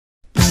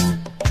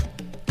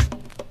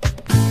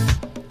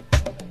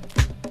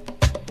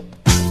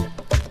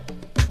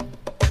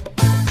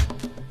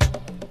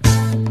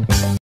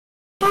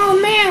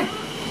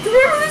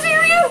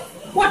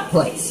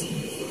place?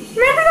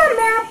 Remember that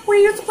map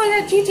we used to play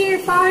that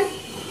GTA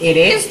 5? It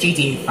is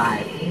GTA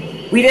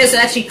 5. We just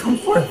actually come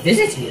for a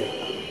visit here.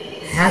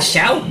 How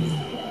shall we?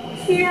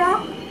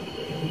 Yeah.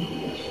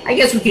 I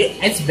guess we could.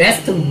 It's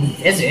best to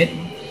visit.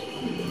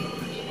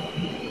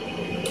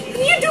 How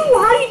do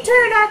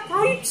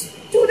you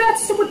do that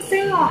stupid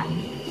thing on?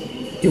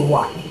 Do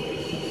what?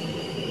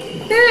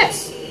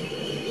 This.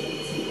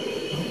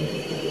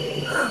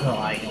 Oh,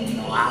 I don't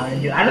know how to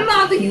do. I don't know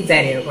how to use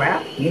that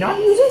aircraft. Do you know how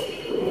to use it?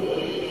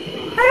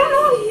 I don't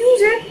know how to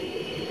use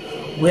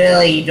it.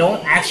 Well, you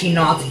don't actually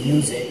know how to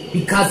use it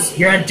because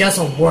you're just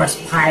a worse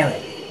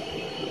pilot.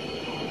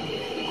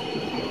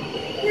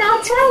 Now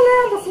try to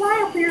learn to fly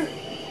up here.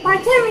 I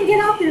can't even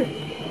get up here.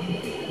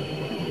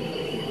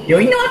 Do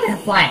you know how to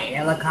fly a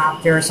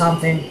helicopter or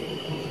something?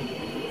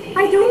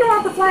 I do know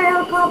how to fly a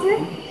helicopter.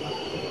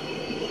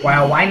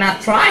 Well, why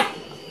not try?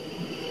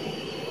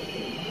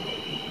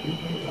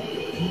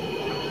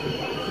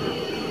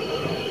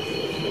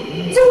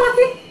 Is it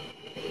working?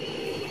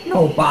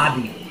 No,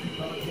 Bobby.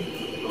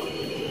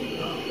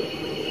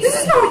 This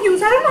is no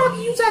use. I don't know how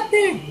to use that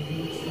thing.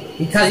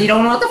 Because you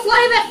don't know how to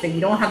fly that thing.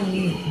 You don't have to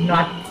use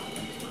not.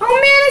 Oh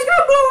man, it's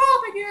gonna blow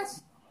up, I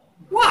guess.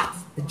 What?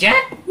 The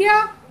jet?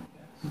 Yeah.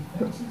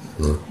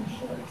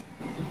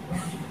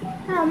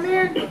 Oh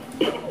man.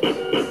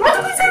 Why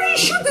do they say you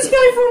shoot this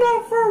guy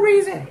for a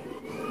reason?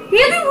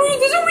 There's a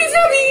reason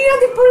you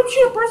have to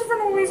shoot a person for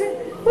no reason.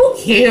 Who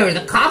cares?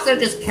 The cops are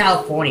just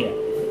California.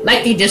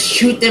 Like they just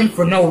shoot them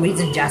for no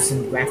reason just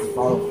in Grand Theft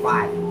Auto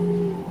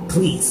 5.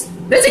 Please.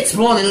 Let's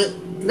explore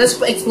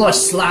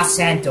Los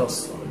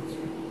Santos.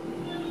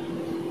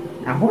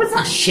 I hope it's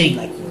not shitty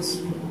like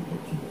this.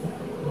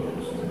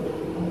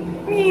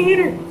 Me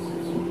either.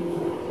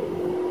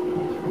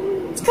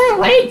 It's kind of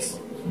late.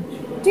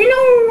 Do you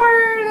know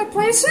where the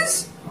place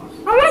is?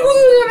 I want to go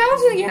to the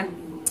mountain again.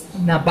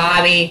 Now,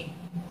 Bobby.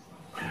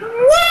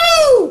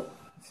 Whoa!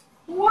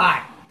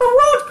 What? The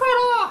road's cut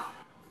off.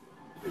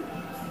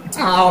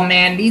 Oh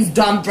man, these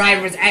dumb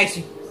drivers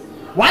actually.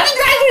 Why are the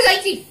drivers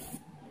actually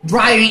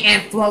driving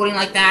and floating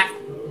like that?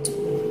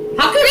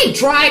 How can they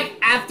drive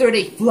after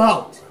they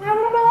float? I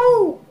don't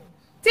know.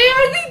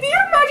 Their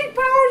magic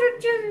powers are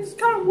just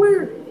kind of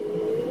weird.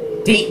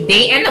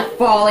 They end up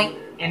falling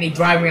and they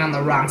drive around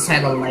the wrong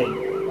side of the lane.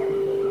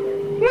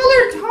 Well,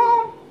 they're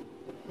tall.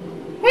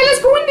 Hey,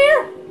 let's go in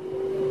there.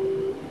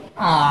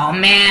 Oh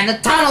man, the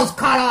tunnel's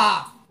cut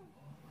off.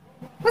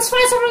 Let's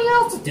find something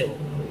else to do.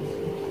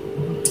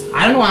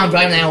 I don't know why I'm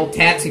driving that old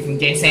taxi from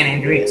San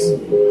Andreas.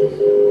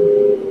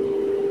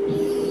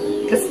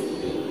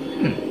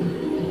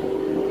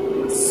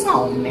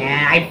 So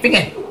man, I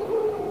figured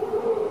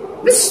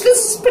let's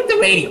split the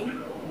radio.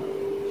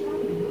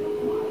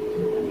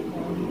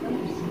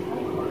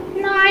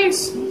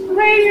 Nice.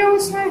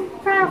 Radio's that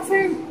kind of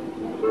thing.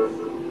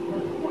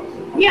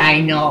 Yeah,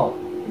 I know.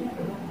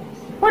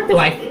 What do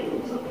I?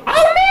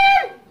 Oh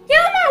man! Get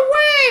out of my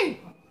way!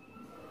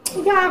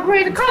 Yeah,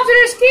 great. The cops are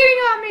there skating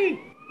on me.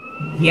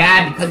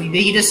 Yeah, because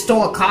you just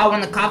stole a car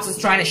when the cops was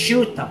trying to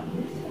shoot them.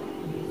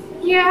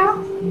 Yeah.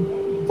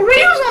 The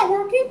radio's not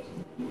working.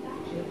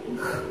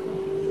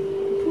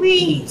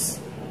 Please.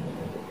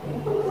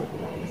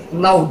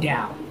 Slow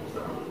down.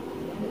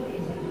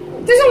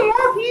 It doesn't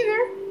work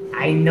either.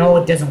 I know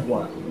it doesn't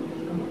work.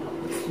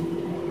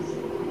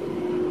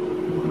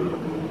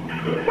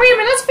 Wait a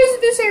minute, let's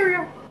visit this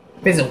area.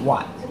 Visit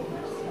what?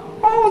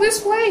 Oh, this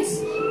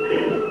place.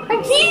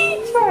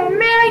 Oh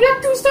man, I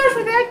got 2 stars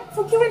for that,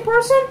 for killing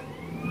person.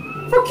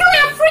 For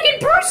killing a freaking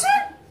person?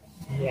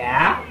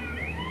 Yeah?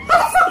 How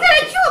the fuck did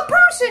I kill a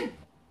person?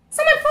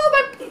 Somebody followed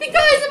my the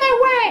guys in my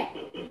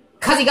way.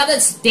 Cause you got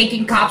that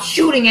stinking cop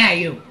shooting at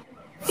you.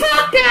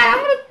 Fuck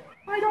that!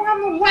 I don't have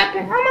no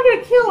weapon. How am I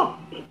gonna kill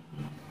him?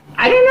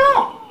 I don't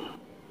know.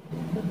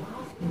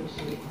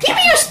 Give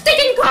me your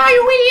stinking car,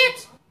 you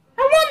idiot!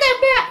 I want that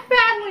back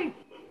badly.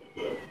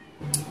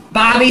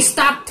 Bobby,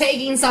 stop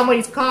taking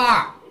somebody's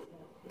car.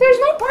 There's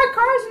no parked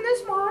cars in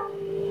this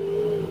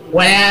mod.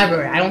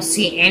 Whatever, I don't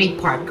see any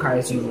parked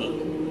cars you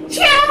mean.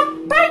 Yeah,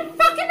 but I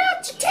fucking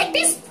have to take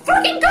these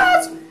fucking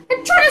cars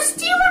and try to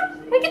steal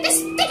them and get these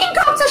stinking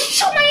cops to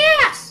shoot my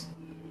ass.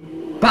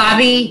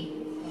 Bobby,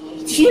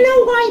 do you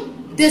know why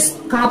these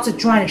cops are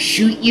trying to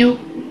shoot you?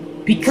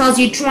 Because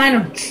you're trying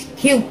to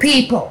kill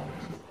people.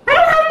 I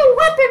don't have no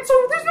weapon, so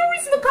there's no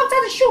reason the cops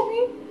have to shoot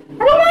me.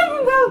 I don't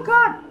even got a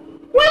gun.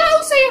 Well,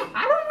 I'll say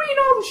I don't really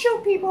know how to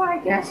shoot people, I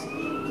guess.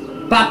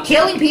 But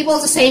killing people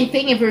is the same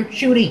thing if you're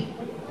shooting.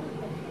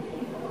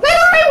 That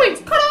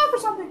highway's cut off or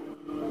something.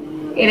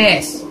 It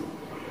is.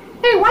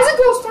 Hey, why's it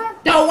ghost town?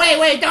 No,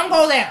 wait, don't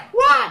go there.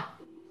 Why?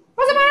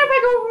 What's the matter if I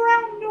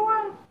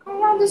go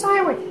around this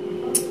highway?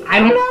 I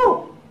don't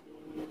know.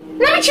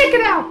 Let me check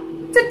it out.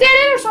 It's a dead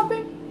end or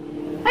something.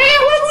 Hey, I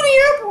want to go to the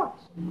airport.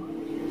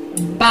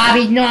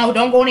 Bobby, no,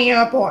 don't go to the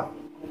airport.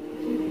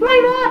 Why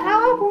not?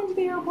 I'll go to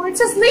the airport. It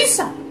says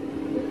Lisa.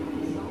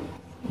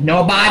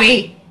 No,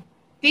 Bobby.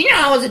 Do you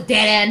know it was a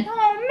dead end?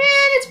 Oh,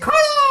 man, it's cut off.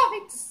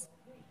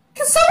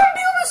 Can someone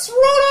build this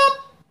road up?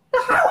 The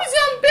highway's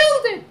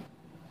unbuilded.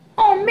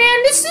 Oh,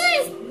 man, this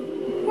is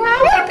Well, I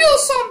want to build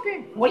something.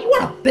 What do you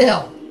want to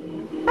build?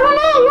 I don't know.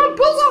 I want to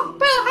build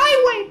a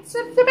highway to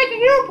make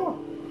an airport.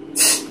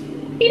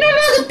 You don't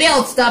know how to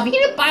build stuff. You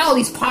need to buy all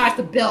these parts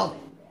to build it.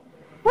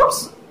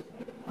 Whoops.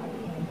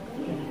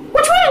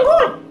 Which way I'm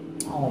going?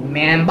 Oh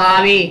man,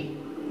 Bobby,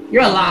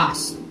 you're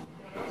lost.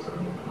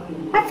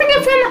 I think I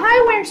found the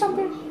highway or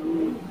something.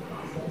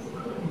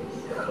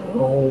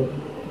 Oh,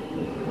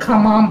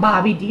 come on,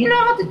 Bobby. Do you know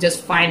how to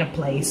just find a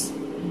place?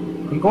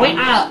 You're going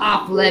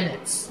off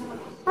limits.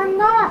 I'm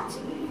not.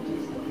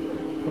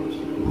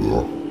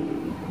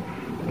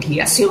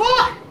 Yes, you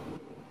are.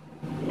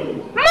 No,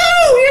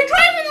 you're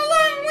driving the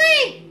long way.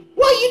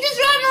 Well, you just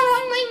drive the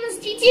wrong lane in this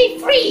GTA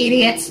 3,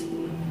 idiot.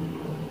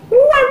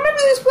 Ooh, I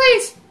remember this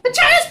place. The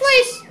China's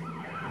place.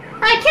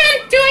 I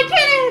can't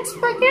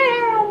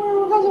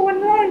because of when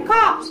rolling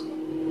cops.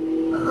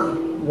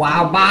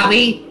 Wow,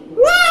 Bobby.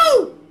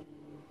 Whoa!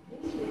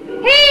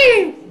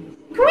 Hey,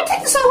 can we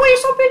take the subway or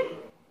something?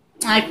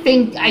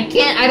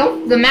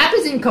 The map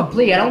is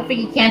incomplete. I don't think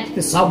you can take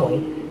the subway.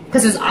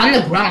 Because it's on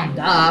the ground,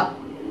 duh.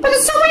 But the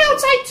subway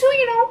outside too,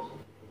 you know.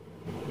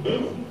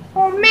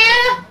 Oh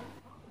man!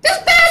 This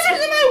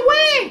bastard's in my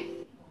way!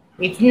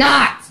 It's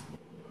not.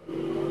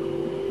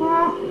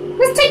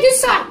 Let's take this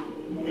side.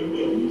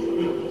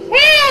 Hey,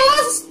 I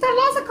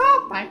lost a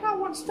cop. I got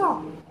one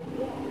star.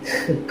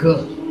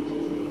 Good.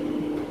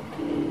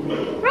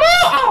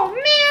 Oh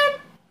man!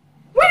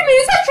 Wait a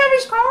minute, is that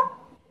Trevor's car?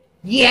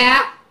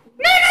 Yeah.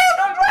 No,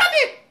 don't drive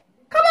it!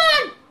 Come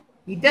on!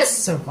 He does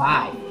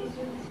survive.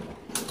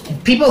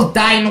 If people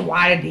die in the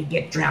water, they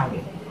get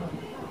drowned.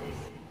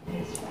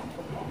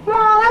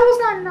 Wow, that was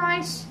not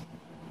nice.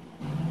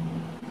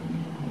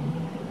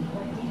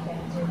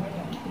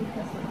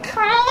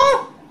 Come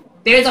on!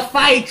 There's a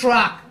fire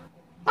truck.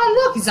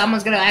 Oh look,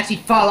 someone's gonna actually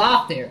fall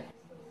off there.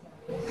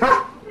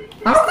 Huh?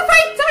 I hope the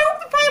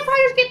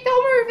firefighters get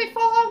dumber if they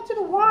fall out into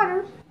the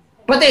water.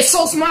 But they're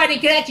so smart they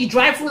can actually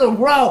drive through the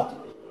road.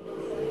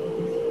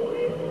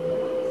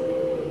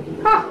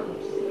 Huh?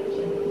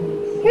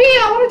 Hey,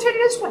 I want to turn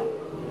this way.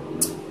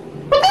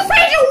 But the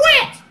fire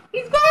went!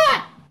 He's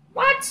gone!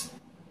 What?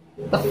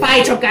 The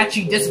fire truck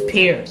actually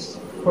disappears.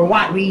 For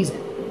what reason?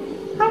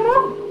 I don't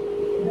know.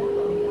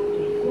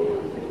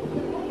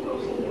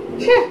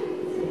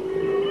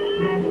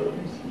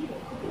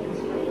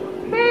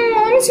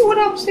 Let me see what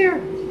else there.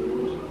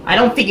 I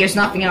don't think there's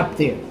nothing up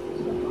there.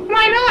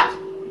 Why not?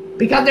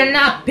 Because they're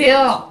not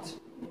built.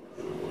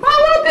 I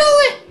want to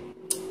build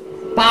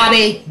it.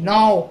 Bobby,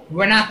 no,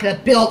 we're not gonna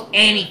build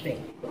anything.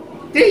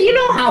 Do you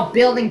know how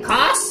building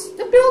costs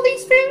to build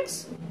these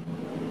things?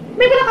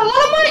 Maybe like a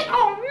lot of money?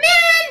 Oh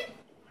man!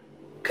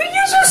 Could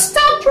you just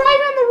stop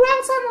driving on the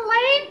wrong side of the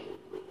lane?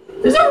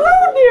 There's a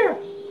road there!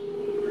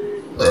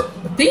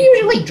 Do you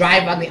usually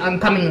drive on the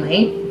oncoming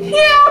lane?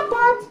 Yeah,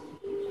 but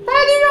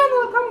I did on the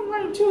oncoming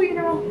lane too, you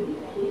know.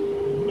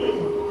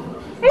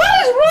 What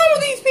is wrong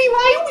with these people? I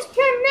always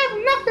can't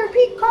knock their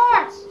peak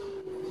cars.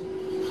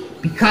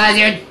 Because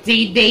the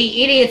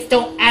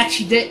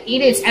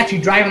idiots actually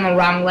drive on the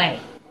wrong lane.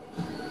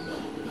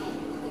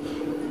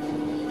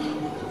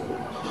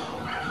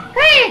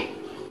 Hey!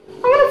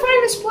 I want to find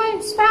this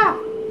place. Stop.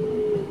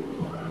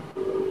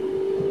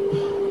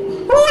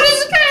 Oh, this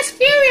is kind of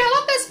scary. I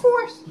love this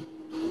course.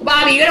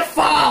 Bobby, you're gonna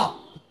fall.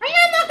 I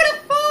am not gonna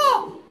fall.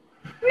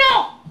 No.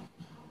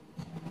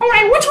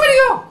 Alright, which way to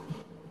go?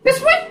 This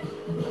way?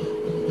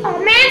 Oh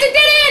man, it's a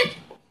dead end.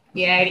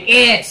 Yeah, it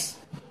is.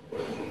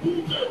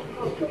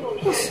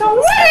 So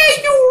what did I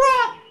do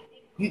wrong?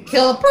 You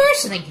kill a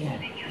person again.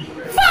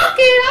 Fuck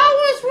it! I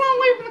was wrong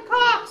way from the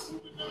cops.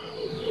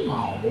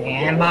 Oh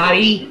man,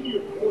 Bobby.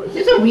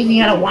 There's a reason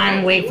you gotta run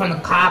away from the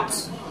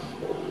cops.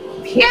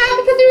 Yeah,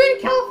 because they're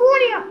in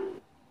California.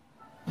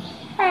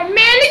 Oh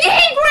man, the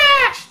game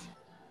crashed!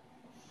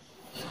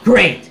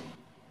 Great.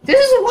 This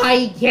is why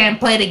you can't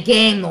play the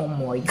game no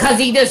more. Because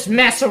he just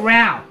mess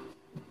around.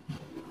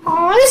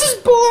 Oh, this is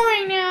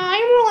boring now.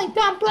 I'm really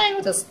done playing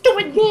with a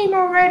stupid game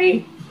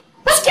already.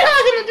 Let's get out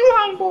of the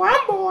drawing board.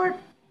 I'm bored.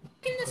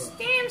 In this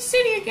damn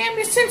city again,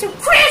 we sent to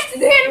crash the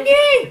damn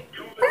game.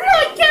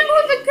 I can't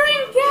move the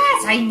green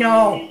gas. I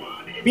know.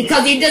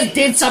 Because you just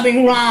did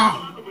something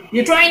wrong.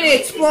 You're trying to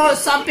explore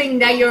something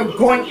that you're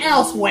going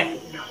elsewhere.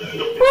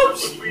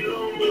 Oops. I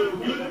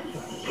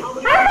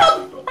don't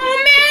know. Oh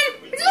man,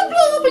 it's gonna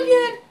blow up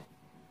again.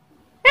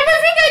 If I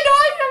think I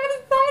died,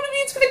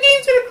 the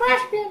game's gonna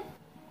crash again.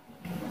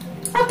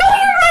 Don't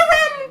you run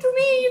around to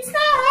me. It's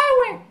not a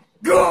highway.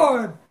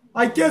 God,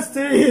 I guess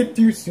they hit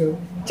you soon.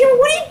 Jimmy,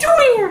 what are you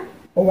doing here?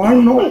 Oh, I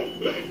don't know.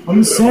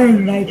 I'm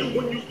saying, like,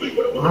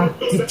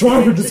 the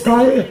driver just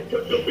got hit.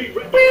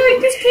 Wait, I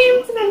just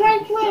came to the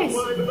right place.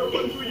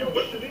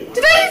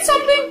 Did I hit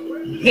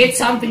something? Hit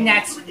something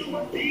that's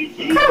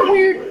kind of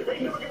weird.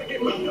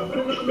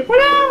 What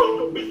else?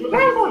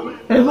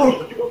 Hey, look,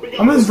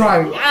 I'm just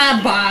driving.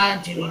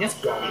 Jimmy,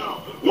 just go.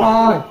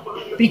 Why?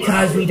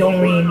 Because we don't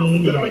really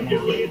need you right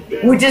now.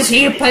 We're just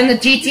here playing the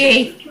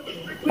GTA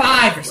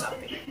 5 or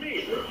something.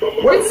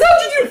 Wait, is that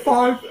GTA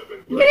 5?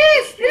 It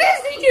is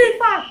GTA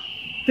 5.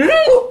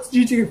 It looks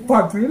GTA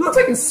 5 to me. It looks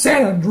like a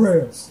San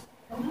Andreas.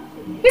 Well,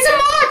 It's a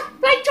mod!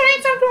 Like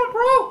Giants Underground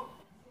Pro!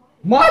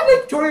 Mod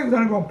like Giants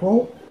Underground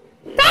Pro?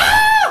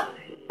 Ah!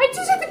 I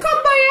just had to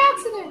come by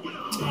accident!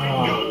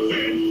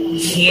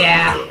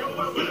 Yeah.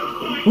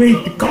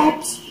 Wait, the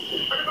cops?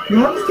 You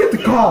have to get the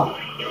cop.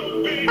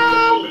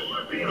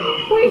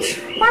 Wait, you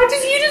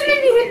just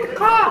made me hit the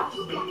cops.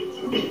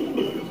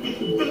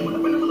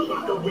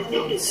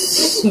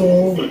 So,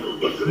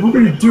 what are we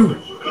gonna do?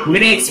 We're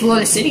gonna explore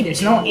the city.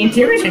 There's no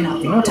interiors or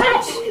nothing. No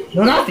tunnels.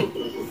 No nothing.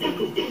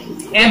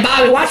 And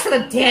Bobby, watch for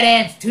the dead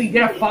ends too.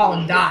 You're gonna fall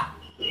and die.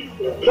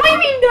 What do you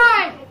mean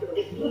die?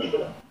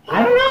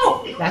 I don't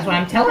know. That's what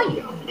I'm telling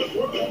you.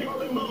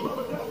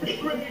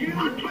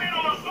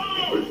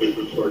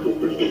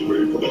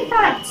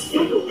 Right.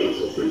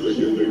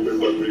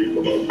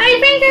 I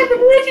think that the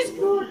bridge is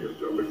good.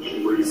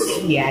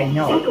 Yeah, I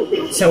know.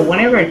 So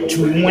whenever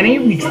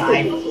we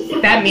drive,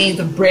 that means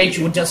the bridge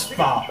will just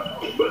fall.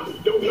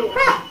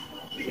 Huh.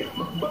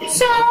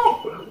 So,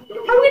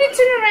 are we gonna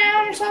turn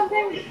around or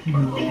something?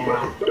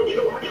 Yeah.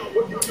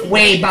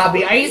 Wait,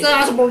 Bobby, are you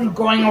not supposed to be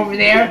going over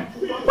there?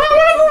 Well, I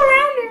wanna go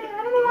around there. I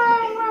don't know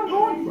where I'm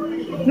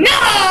going.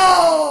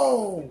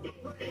 No!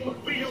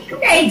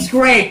 It's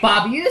great,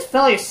 Bobby. You just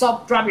fell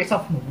yourself, drop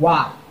yourself from the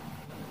rock.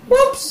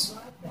 Whoops!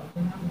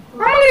 I'm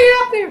gonna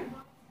get up there.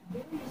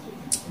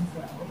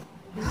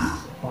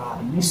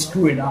 Bobby, you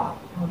screwed up.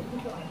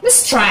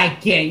 Let's try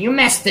again. You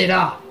messed it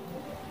up.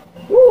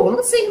 Ooh,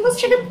 let's see. Let's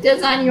check out the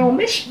design of your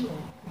mission.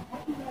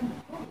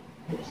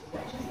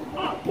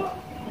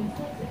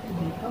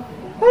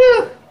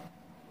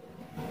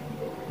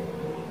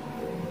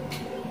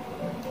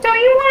 Don't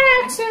you want to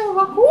actually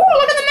look? Ooh,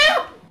 look at the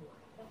map!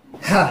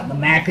 Huh, the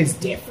map is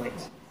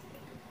different.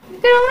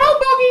 There are no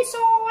buggies, so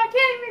I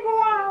can't even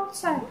go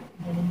outside.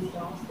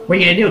 What are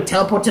you gonna do?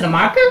 Teleport to the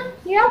marker?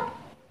 Yep.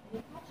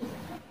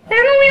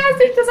 There's no way else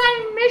to design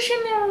a mission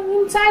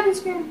inside this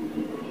game.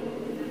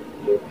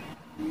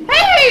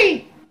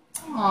 Hey!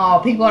 Oh,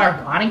 people are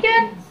gone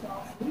again?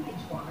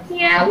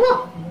 Yeah,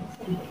 look.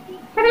 I'm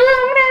gonna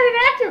add an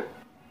actor.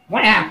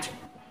 What actor?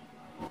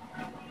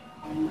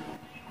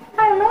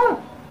 I don't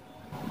know.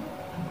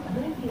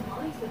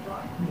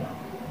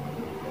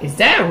 Is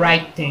that a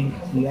right thing?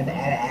 You have to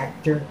add an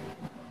actor?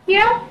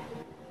 Yeah.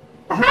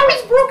 The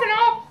highway's broken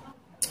up.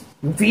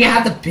 If you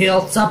have to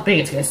build something,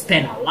 it's gonna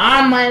spend a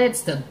lot of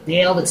minutes to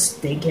build the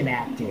stinking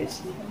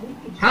actors.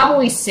 How about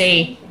we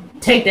say,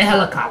 take the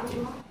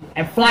helicopter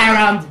and fly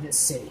around to the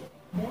city?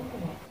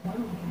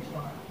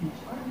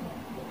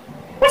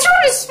 Which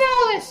one is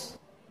smallest?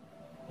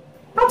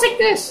 I'll take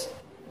this.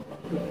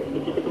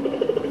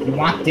 You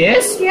want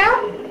this? Yeah?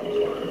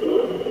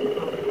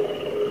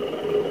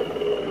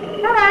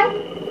 Alright.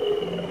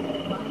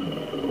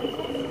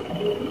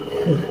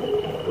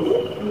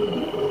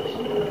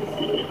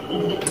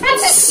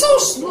 That's just so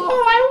slow. I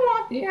don't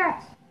want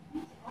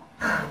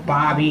that.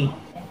 Bobby.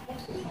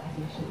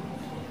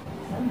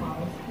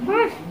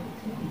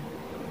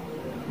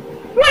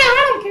 Well, I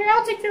don't care.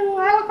 I'll take the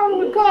helicopter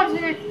with guns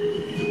in it.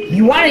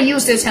 You want to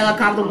use this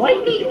helicopter? Why do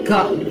you need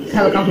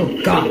helicopter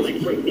with guns?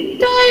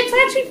 It's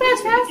actually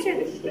faster.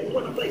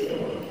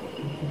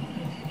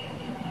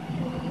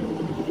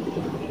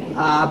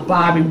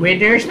 Bobby,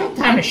 there's no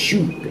time to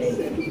shoot,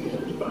 baby.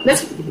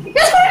 Let's go to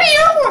the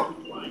airport.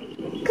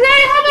 Can I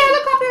have a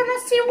helicopter and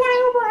let's see what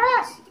Uber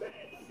has?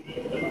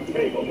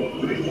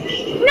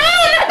 No,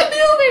 not the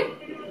building.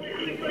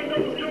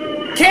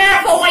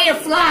 Careful when you're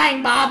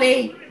flying,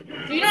 Bobby.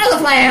 Do you know how to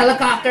fly a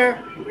helicopter?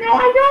 No,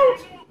 I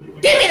don't.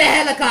 Give me the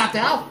helicopter.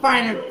 I'll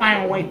find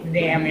a way to the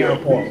damn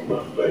airport.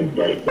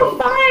 Oh,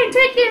 fine,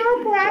 take the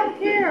airport. I don't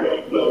care.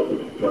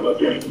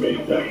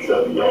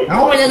 I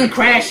hope it doesn't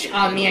crash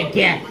on me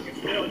again.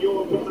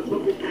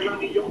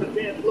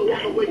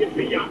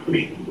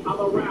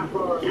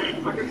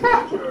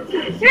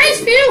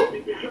 Nice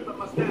view.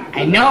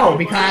 I know,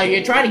 because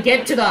you're trying to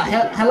get to the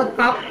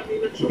helicopter.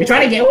 You're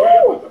trying to get.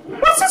 Ooh,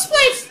 what's this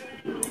place?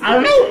 I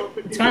don't know.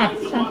 It's kind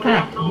of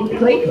new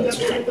place.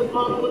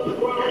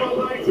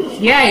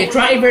 Yeah, if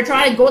you're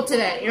trying to go to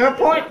the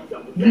airport,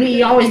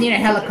 you always need a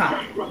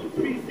helicopter.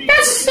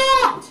 That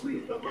sucked. I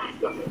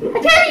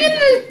can't get into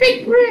this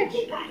big bridge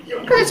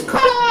because it's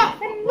cut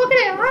off. And look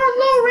at it, we're on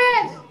low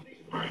res.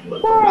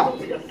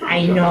 World.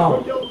 I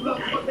know. Oh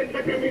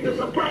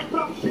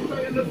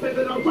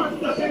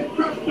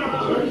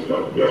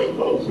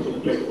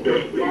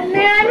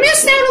man, I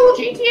missed that old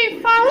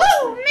GTA 5.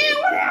 Oh man,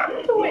 what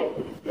happened to it?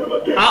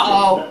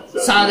 Uh-oh.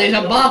 So there's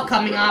a bug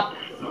coming up.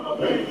 I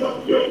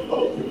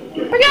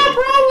got a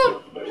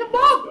problem. There's a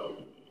bug.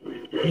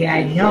 Yeah,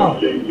 I know.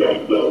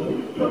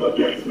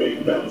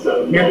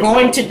 You're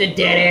going to the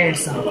dead end or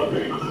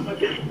something.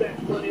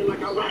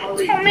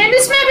 Oh man,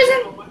 this map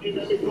isn't... Yep, I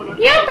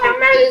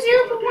remember this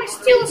airport where I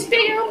steal a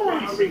state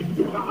airlines.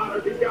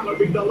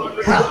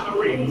 Huh,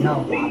 I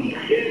know, Bobby.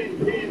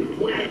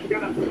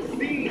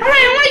 Alright, I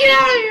want to get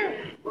out of here.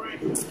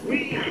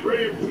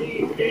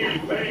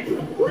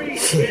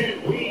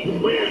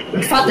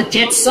 You thought the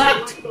jet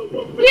sucked?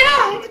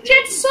 Yeah, the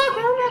jet sucked.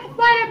 I don't have to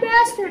fly that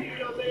bastard.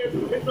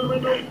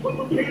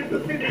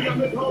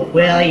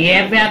 Will you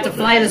ever have to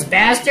fly this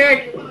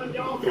bastard?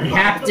 You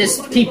have to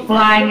just keep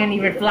flying and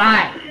even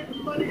fly.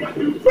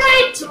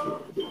 Right!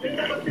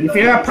 If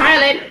you're a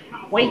pilot,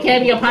 why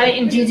can't be a pilot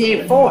in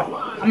GTA 4?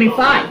 I mean 5.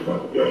 I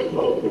don't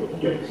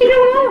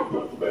know.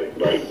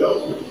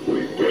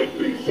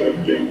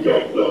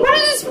 What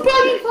is this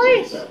buggy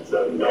place?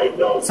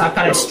 Some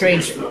kind of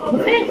strange thing.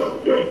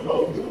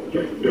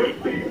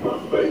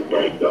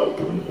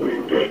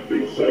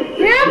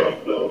 Yeah?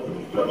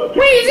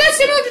 Wait, is that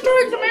similar to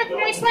George American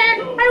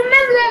Wasteland? I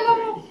remember that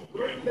level.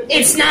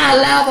 It's not a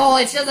level,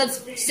 it's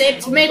just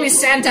it's maybe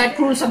Santa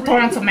Cruz or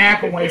Torrance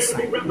American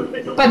Wasteland.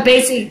 But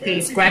basically,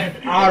 it's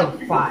graphic out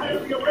of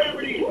 5.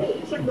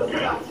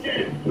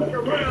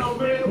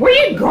 Where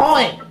are you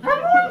going? I'm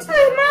going to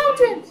the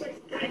mountains.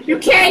 You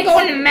can't go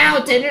in the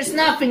mountain, there's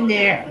nothing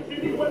there.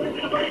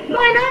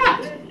 Why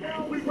not?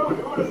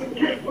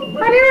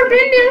 I've never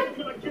been there.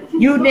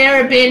 You've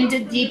never been to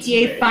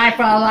GTA 5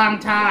 for a long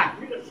time.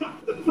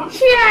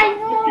 Yeah, I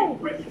know.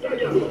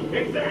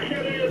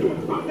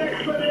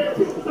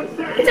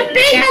 It's a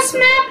big ass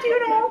map, you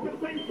know.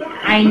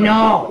 I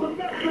know.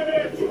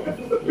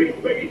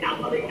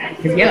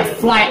 You gotta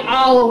fly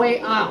all the way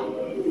up.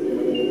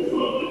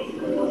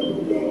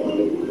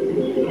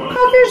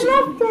 Oh, there's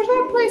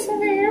no place in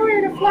the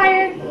area to fly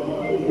in.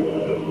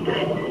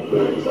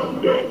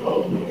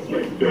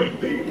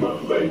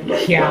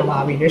 Yeah,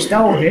 Bobby, there's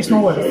nowhere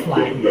to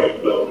fly.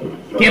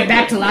 Get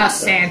back to Los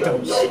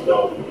Santos.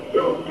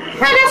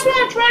 Yeah, that's why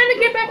I'm trying to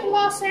get back to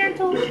Los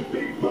Santos. Hey,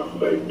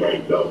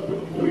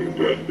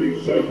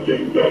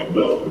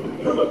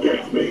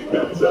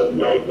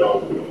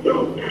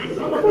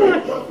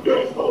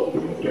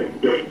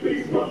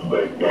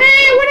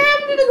 what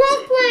happened to the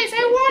golf place? I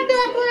want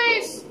that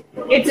place.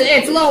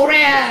 It's low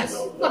res.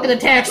 Look at the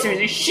textures,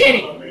 it's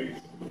shitty.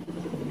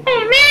 Hey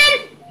man,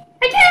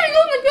 I can't even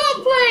go to the golf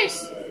place.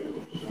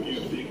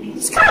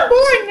 It's kind of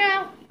boring now.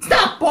 It's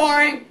not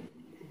boring.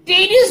 Did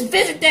you just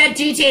visit that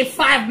GTA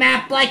 5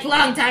 map like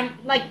long time,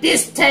 like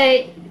this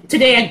today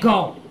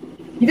ago?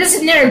 You just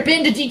have never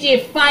been to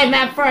GTA 5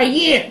 map for a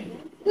year.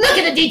 Look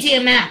at the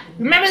GTA map.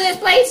 Remember this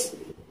place?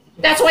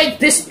 That's why it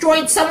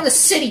destroyed some of the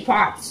city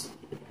parts.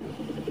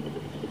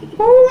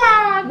 Oh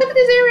wow, look at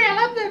this area. I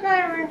love that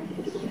area.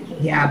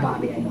 Yeah,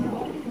 Bobby, I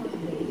know.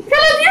 Can I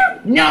live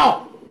here?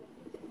 No!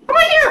 How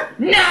about here?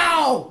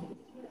 No!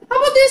 How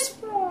about this?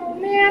 Oh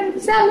man,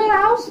 is that a little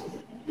house?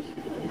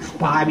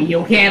 Bobby,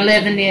 you can't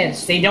live in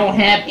this. They don't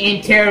have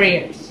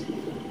interiors.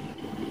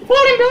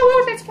 Floating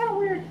billboards? That's kind of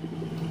weird.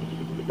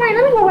 Wait,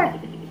 let me go back.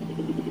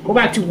 Go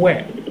back to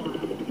where?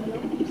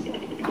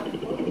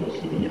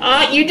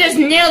 You just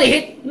nearly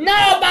hit...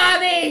 No,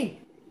 Bobby!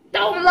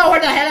 Don't lower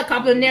the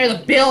helicopter near the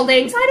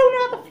buildings. I don't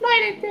know how to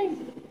fly that thing.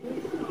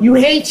 You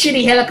hate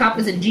shitty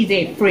helicopters in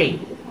GTA 3.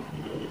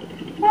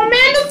 Oh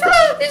man,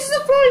 this is a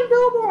floating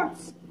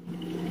billboards.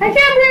 I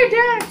can't bring it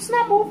down. It's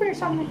not moving or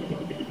something.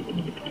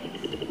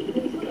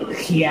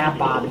 Yeah,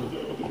 Bobby.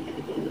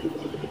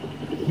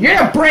 You're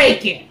gonna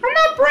break it. I'm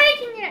not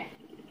breaking it.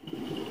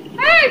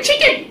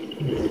 Chicken.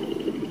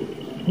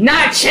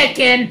 Not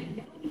chicken.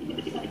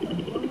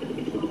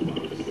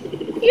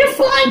 You're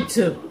flying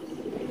to.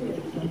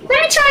 Let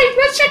me try.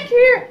 Let's check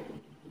here.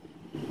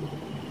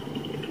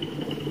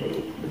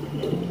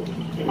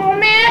 Oh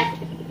man.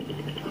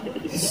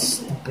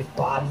 Stupid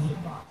Bobby.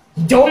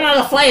 You don't know how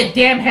to fly a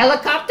damn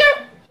helicopter?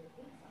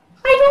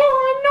 I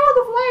know how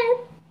to fly it.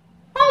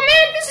 Oh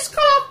man, this is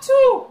cut off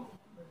too.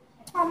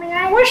 Oh man,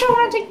 I wish I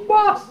want to take the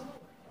bus.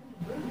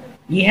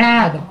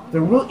 Yeah,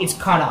 the route is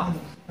cut off.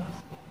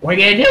 What are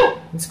you gonna do?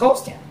 It's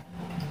ghost town.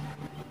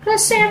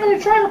 Let's say I'm gonna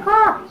drive a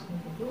car.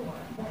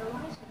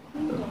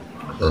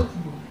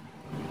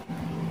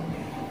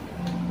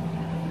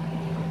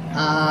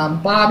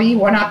 Bobby,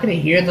 we're not gonna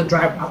hear the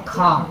drive a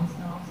car.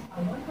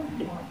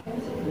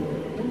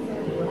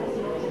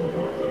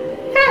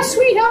 Yeah,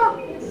 sweet, huh?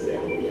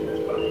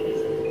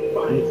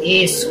 It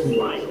is sweet.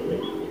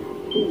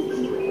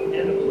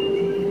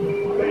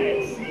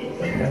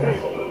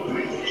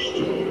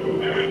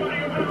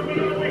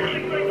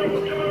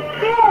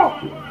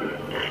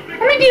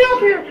 Let me get up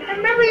here. I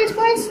remember this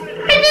place. I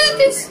visited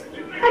this.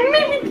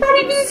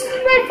 Probably this is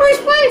my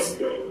first place.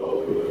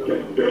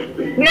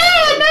 No,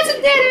 that's a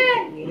dead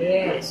end.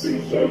 Yes. I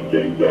want to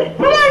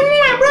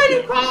move my brand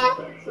new car.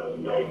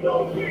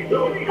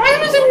 Why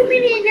is it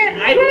repeating again?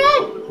 I don't know.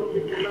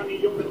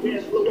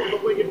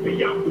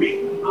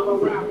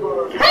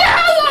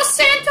 Hello, Los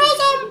Santos.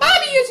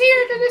 Bobby is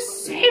here to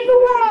save the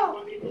world.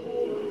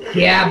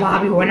 Yeah,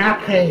 Bobby, we're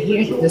not gonna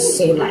hear the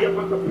same line.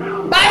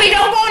 Bobby,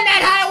 don't go on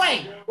that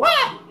highway!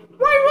 What?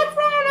 What's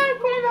wrong with not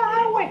going on the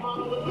highway?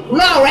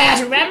 Low Raz,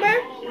 remember?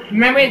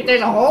 Remember if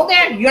there's a hole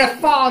there? You gotta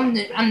fall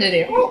under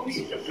there. Oops.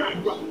 No,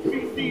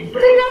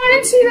 I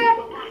didn't see that.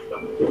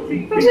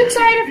 I was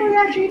excited for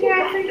that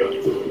GTAV.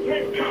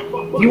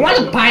 You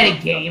wanna buy the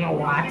game or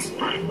what?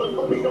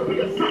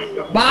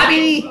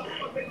 Bobby!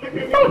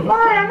 Don't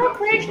worry, I'm not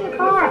crashing the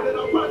car.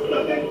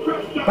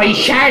 But you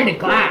shattered the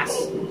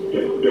glass.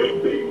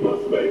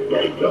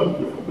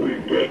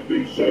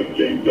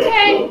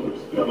 Okay.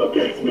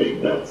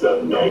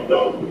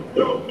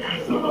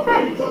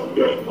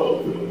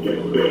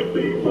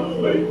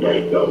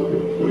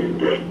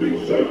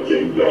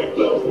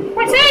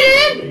 What's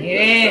that?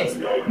 Yes.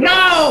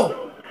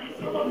 No!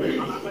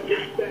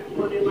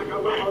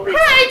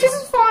 Hi, this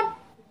is fun.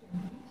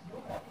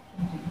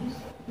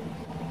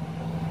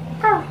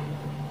 Oh.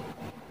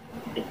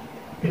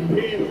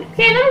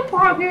 Okay, let me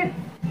park it.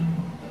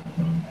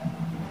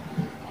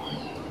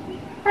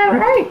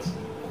 Alright.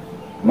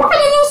 Welcome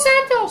to Los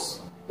Santos.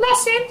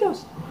 Los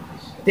Santos.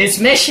 This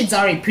mission's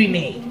already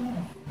pre-made.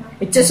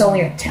 It's just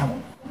only a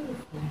demo.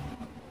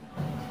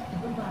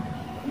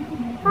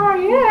 Oh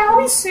yeah,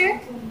 I'll be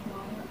sick.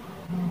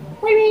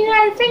 Maybe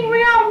I think we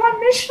got one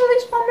mission, at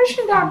least one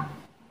mission done.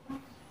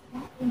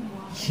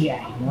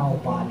 Yeah, I know,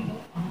 Bobby.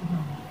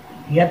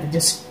 You have to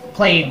just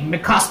play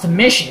custom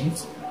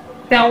missions.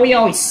 Now, we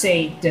always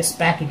say this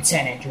back in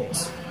San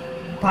Andreas.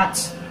 But,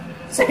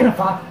 second of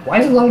all, why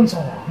is it loading so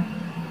long?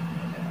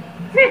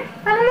 I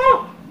don't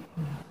know.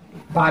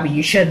 Bobby,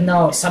 you should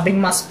know. Something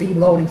must be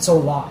loading so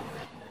long.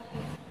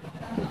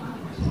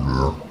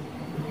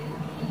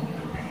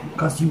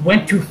 Because you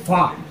went too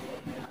far.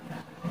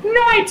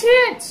 No, I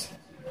didn't.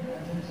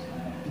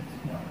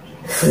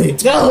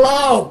 It's gonna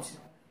load!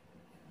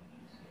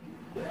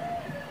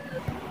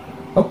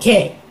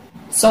 Okay,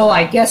 so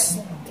I guess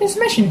this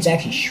mission is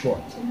actually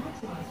short.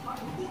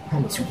 How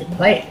much we can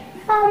play it?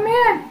 Oh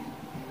man.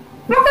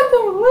 Welcome to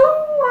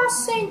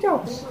Los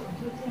Santos.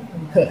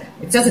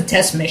 It's just a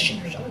test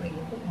mission or something.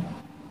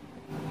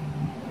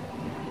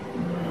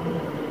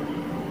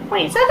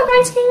 Wait, is that the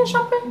ice game or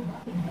something?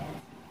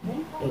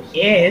 It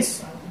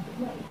is.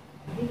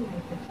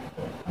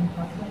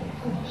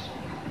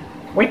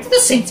 Wait till the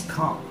Saints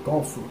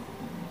go through.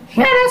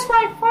 Yeah, that's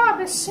what I thought.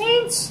 The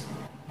Saints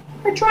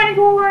are trying to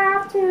go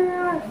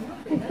after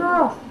the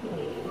girl.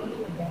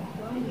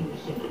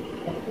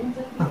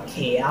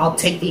 Okay, I'll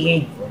take the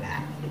aim for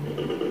that.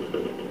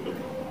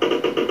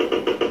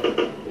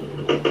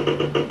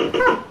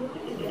 Huh.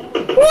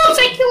 Whoops,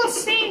 I killed a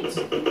Saint.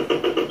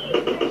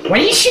 Why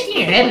are you shaking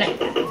your head like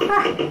that?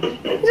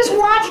 I'm just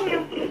watching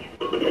him.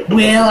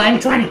 Well, I'm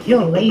trying to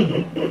kill a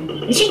lady.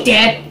 Is she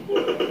dead?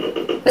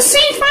 The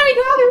Saints finally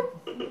got her.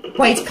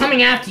 Wait, it's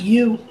coming after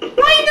you.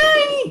 Why not?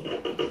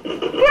 What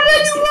did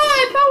I do wrong?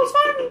 I thought it was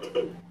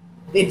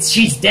harming.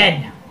 She's dead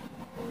now.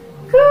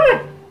 Good.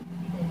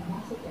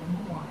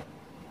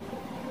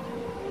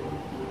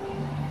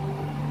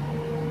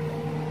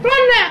 What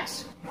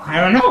next?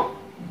 I don't know.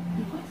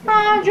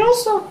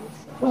 Joseph.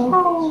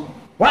 Oh.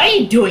 What are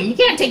you doing? You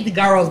can't take the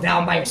girls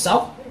down by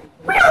yourself.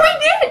 We already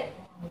did.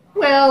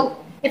 Well,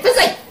 if it's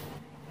like...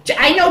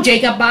 I know,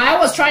 Jacob, but I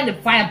was trying to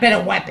find a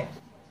better weapon.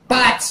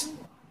 But...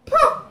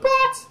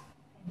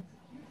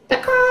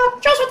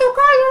 Joseph, the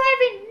car's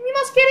arriving. We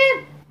must get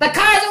in. The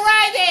car's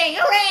arriving!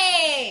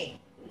 Hooray!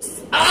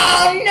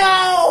 Oh,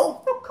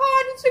 no! The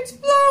car just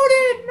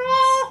exploded. No.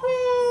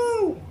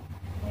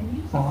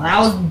 Oh, that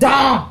was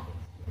dumb.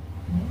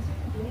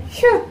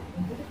 Phew.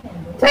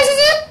 This is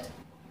it?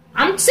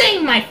 I'm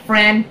saying, my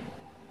friend.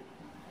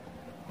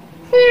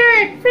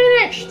 Here,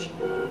 finished.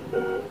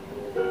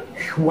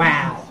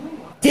 Wow.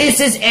 This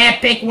is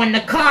epic when the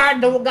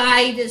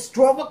guy just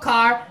drove a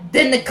car,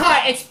 then the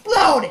car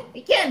exploded.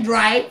 He can't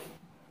drive.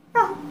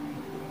 Oh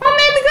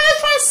man, the guy's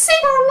trying to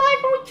save our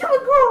life and we killed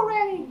a girl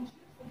already.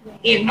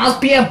 It must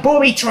be a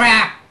booby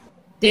trap.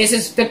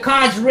 The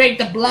car's rigged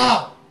to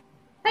blow.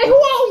 Hey, who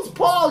always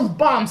pull all these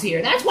bombs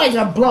here? That's why he's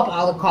gonna blow up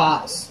all the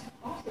cars.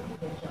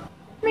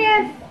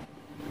 Man,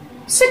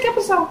 sick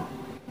episode.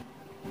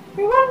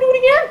 You wanna do it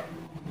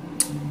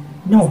again?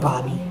 No,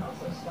 Bobby.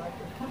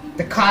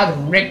 The car's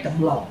rigged to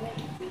blow.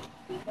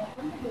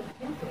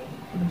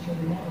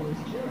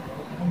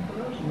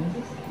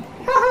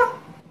 Haha.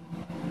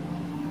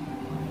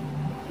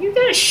 You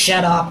gotta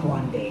shut up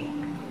one day.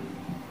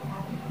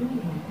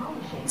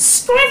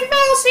 Grand Theft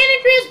Auto San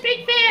Andreas,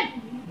 big fan.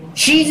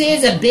 She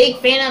is a big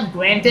fan of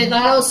Grand Theft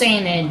Auto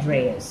San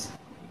Andreas.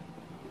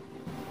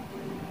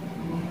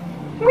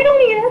 We don't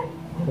need her.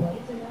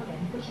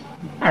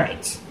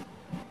 Alright.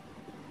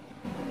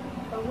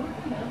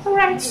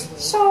 Alright,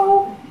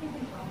 so...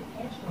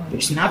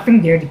 There's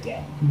nothing there to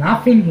get.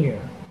 Nothing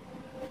here.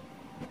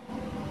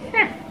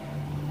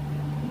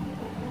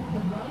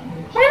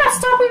 Why not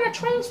stop at the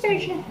train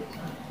station?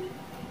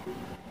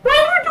 Why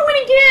we're doing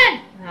it again?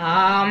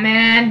 Oh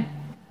man.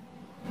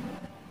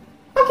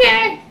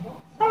 Okay.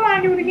 I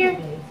wanna do it again.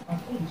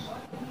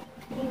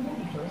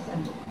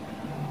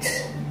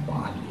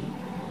 Bobby.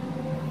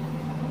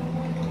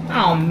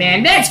 Oh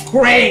man, that's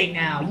great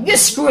now. You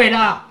just screw it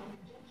up.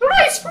 What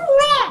did I screw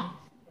wrong?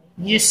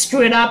 You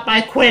screw it up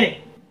by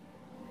quitting.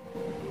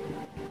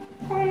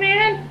 Oh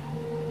man.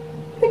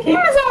 The game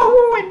is all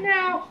ruined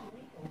now.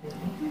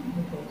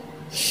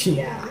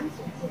 Yeah.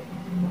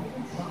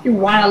 You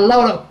want a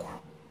load of...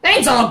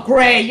 That's all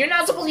great. You're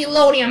not supposed to be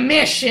loading a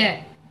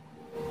mission.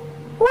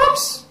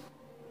 Whoops.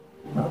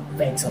 Oh,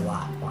 thanks a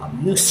lot, Bob.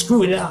 You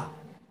screwed it up.